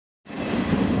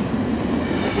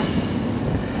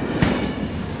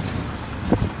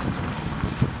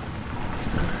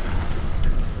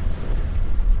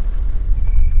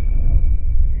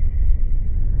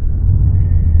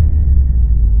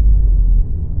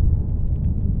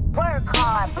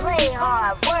play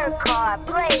hard, work hard,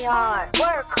 play hard,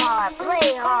 work hard,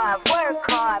 play hard, work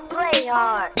hard, play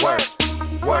hard. Work,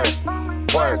 work,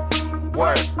 work,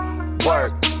 work,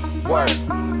 work, work,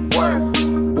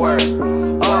 work,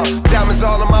 work. Diamonds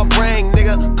all on my ring,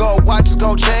 nigga. Gold watches,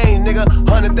 gold chain, nigga.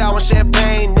 100,000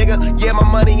 champagne, nigga. Yeah, my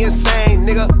money insane,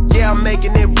 nigga. Yeah, I'm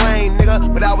making it rain,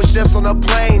 nigga. But I was just on a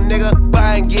plane, nigga.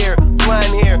 Buying gear,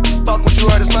 flying here. Fuck what you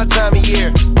heard, it's my time of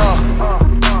year.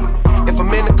 If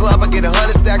I'm in the club, I get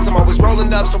 100 stacks. I'm always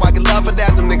rolling up, so I get love for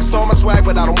that. Them niggas stole my swag,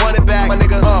 but I don't want it back. My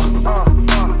nigga,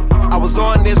 I was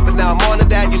on this, but now I'm on to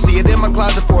that. You see it in my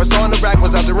closet, for it's on the rack.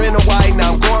 Was out there in Hawaii,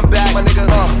 now I'm going back. My nigga,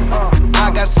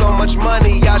 I got so much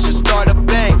money, I should start a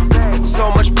bank.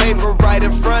 So much paper right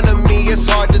in front of me, it's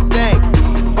hard to think.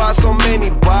 Buy so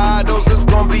many bottles, it's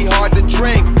gonna be hard to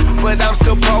drink. But I'm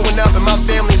still growing up, and my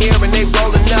family here, and they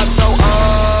rolling up. So,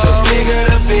 the bigger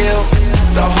the bill,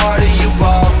 the harder you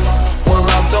ball. Well,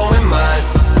 I'm throwing mine,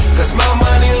 cause my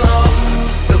money long.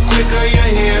 The quicker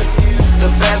you're here, the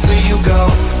faster you go.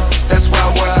 That's why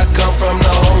where I come from,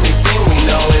 the only thing we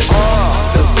know is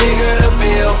the bigger the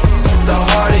bill, the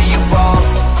harder you ball.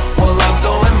 Well, I'm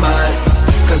throwing mine,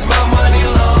 cause my money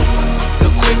long.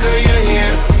 The quicker you're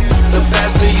here, the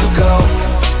faster you go.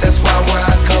 That's why where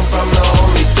I come from, the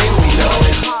only thing we know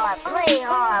is play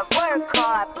hard, work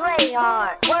hard, play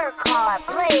hard, work hard,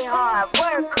 play hard,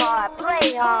 work hard,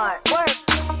 play hard, work,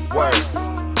 work,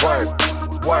 work,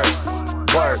 work,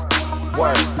 work,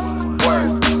 work, work,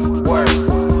 work.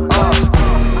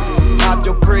 Hop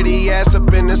your pretty ass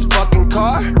up in this fucking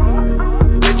car.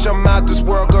 Bitch, I'm out this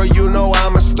world, girl, you know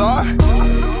I'm a star.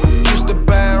 Used to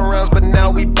buy rounds, but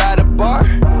now we buy the bar.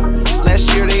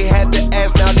 Last year they had to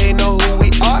ask, now they know who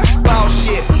we are. Ball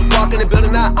shit, walk in the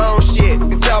building, I own shit. You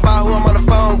can tell by who I'm on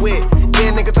the phone with.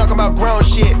 Yeah, nigga talking about grown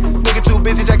shit. Nigga too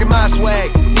busy jacking my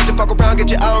swag. Need to fuck around, get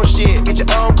your own shit. Get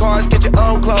your own cars, get your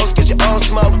own clothes, get your own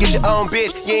smoke, get your own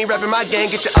bitch. You ain't rapping my gang,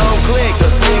 get your own clique. The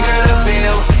bigger the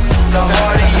bill, the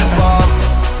harder you ball.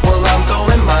 Well, I'm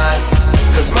throwing mine,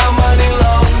 cause my money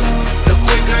long. The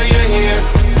quicker you're here,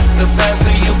 the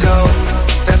faster you go.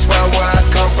 That's why where I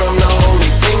come from, the only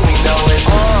thing we know is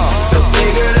the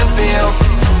bigger the bill,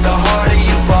 the harder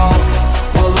you ball.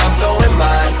 Well, I'm throwing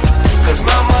mine, cause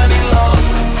my money long.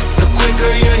 The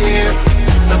quicker you're here,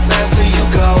 the faster you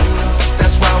go.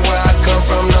 That's why where I come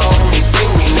from, the only thing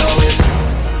we know is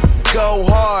go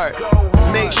hard.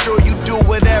 Make sure you do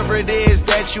whatever it is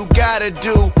that you gotta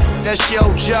do. That's your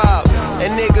job.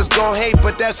 And niggas gon' hate,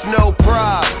 but that's no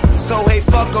prob. So hey,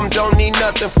 fuck them, don't need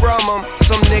nothing from them.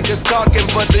 Some niggas talking,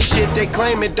 but the shit they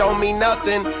claim it don't mean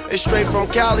nothing. It's straight from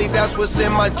Cali, that's what's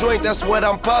in my joint, that's what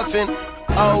I'm puffin'.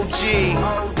 OG,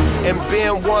 and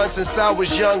been one since I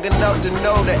was young enough to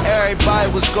know that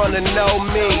everybody was gonna know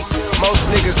me. Most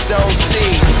niggas don't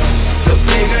see. The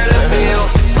bigger the bill,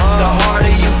 the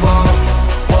harder you ball.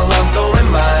 Well, I'm throwing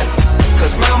mine,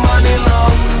 cause my money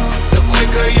long. The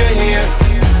quicker you're here,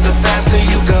 the faster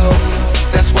you go.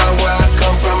 That's why where I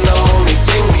come from, the only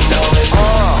thing we know is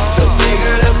the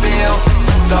bigger the bill,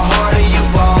 the harder you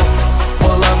ball.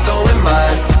 Well, I'm throwing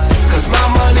mine, cause my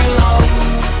money long.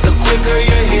 The quicker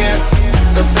you're here,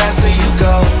 the faster you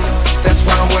go. That's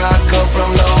why where I come from,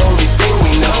 the only thing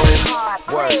we know is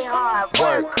play hard,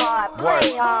 work hard,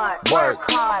 play hard, work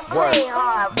hard, play